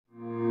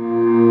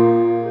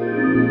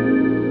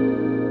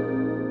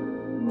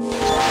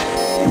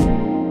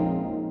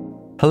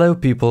Hello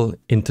people,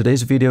 in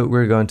today's video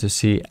we're going to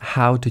see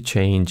how to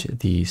change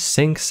the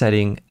sync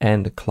setting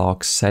and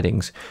clock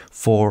settings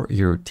for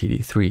your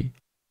TD-3.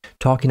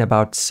 Talking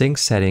about sync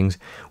settings,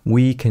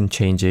 we can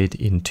change it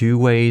in two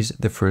ways.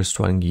 The first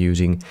one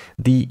using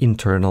the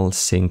internal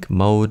sync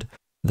mode.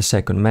 The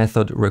second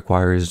method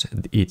requires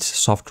its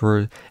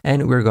software,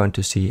 and we're going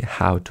to see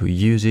how to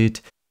use it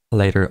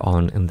later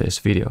on in this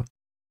video.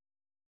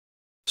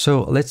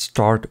 So let's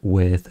start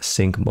with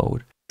sync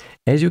mode.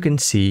 As you can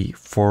see,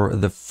 for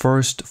the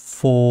first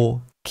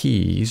four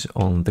keys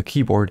on the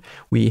keyboard,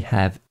 we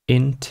have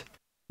int,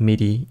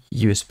 MIDI,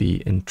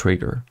 USB, and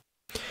trigger.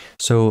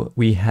 So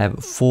we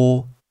have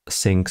four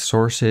sync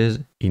sources: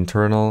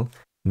 internal,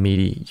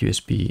 MIDI,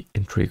 USB,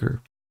 and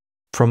trigger.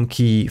 From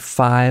key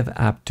 5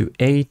 up to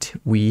 8,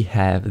 we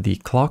have the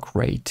clock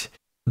rate.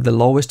 The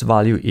lowest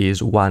value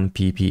is 1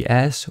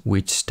 pps,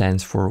 which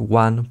stands for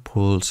 1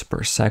 pulse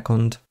per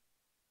second.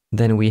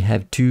 Then we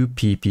have 2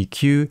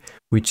 ppq,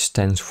 which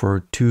stands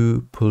for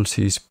 2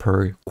 pulses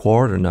per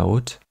quarter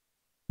note.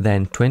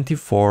 Then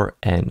 24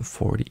 and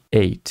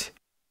 48.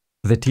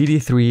 The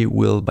TD-3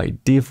 will by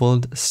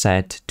default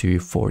set to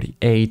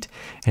 48,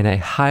 and I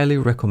highly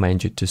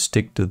recommend you to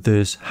stick to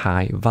this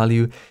high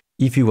value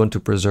if you want to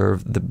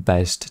preserve the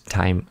best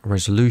time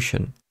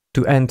resolution.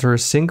 To enter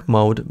sync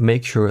mode,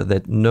 make sure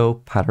that no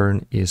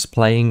pattern is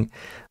playing,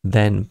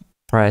 then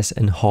press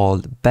and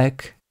hold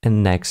back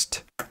and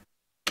next.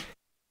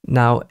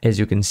 Now, as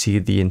you can see,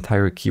 the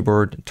entire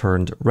keyboard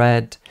turned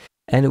red,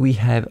 and we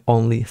have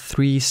only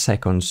 3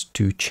 seconds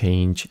to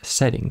change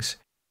settings.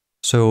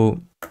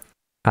 So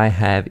I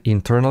have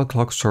internal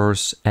clock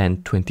source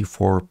and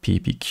 24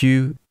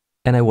 ppq,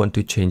 and I want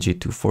to change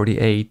it to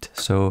 48,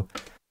 so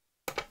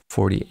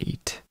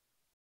 48.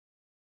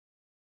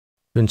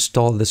 To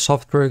install the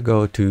software,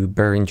 go to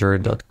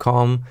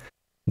Behringer.com,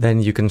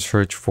 then you can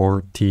search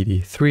for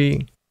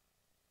TD-3.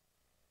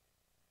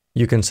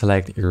 You can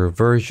select your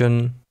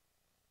version.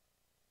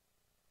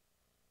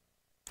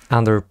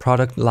 Under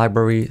product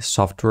library,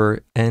 software,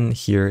 and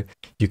here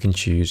you can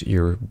choose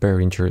your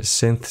Behringer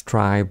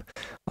Synthtribe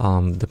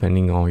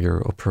depending on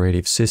your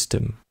operating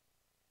system.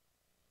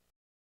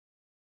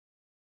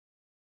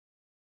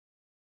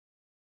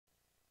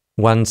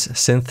 Once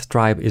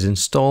Synthtribe is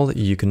installed,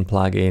 you can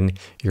plug in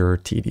your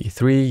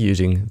TD-3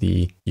 using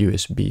the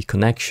USB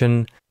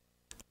connection.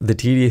 The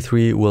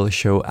TD-3 will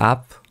show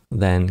up,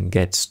 then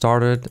get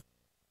started.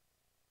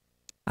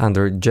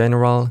 Under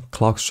general,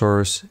 clock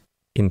source,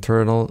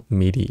 internal,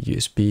 MIDI,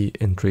 USB,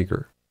 and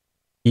trigger.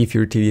 If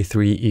your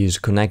TD-3 is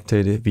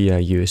connected via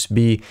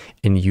USB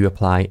and you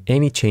apply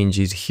any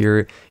changes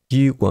here,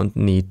 you won't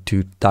need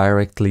to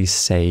directly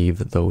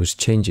save those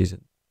changes.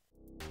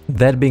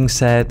 That being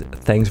said,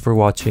 thanks for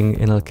watching,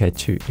 and I'll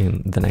catch you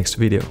in the next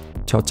video.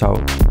 Ciao, ciao.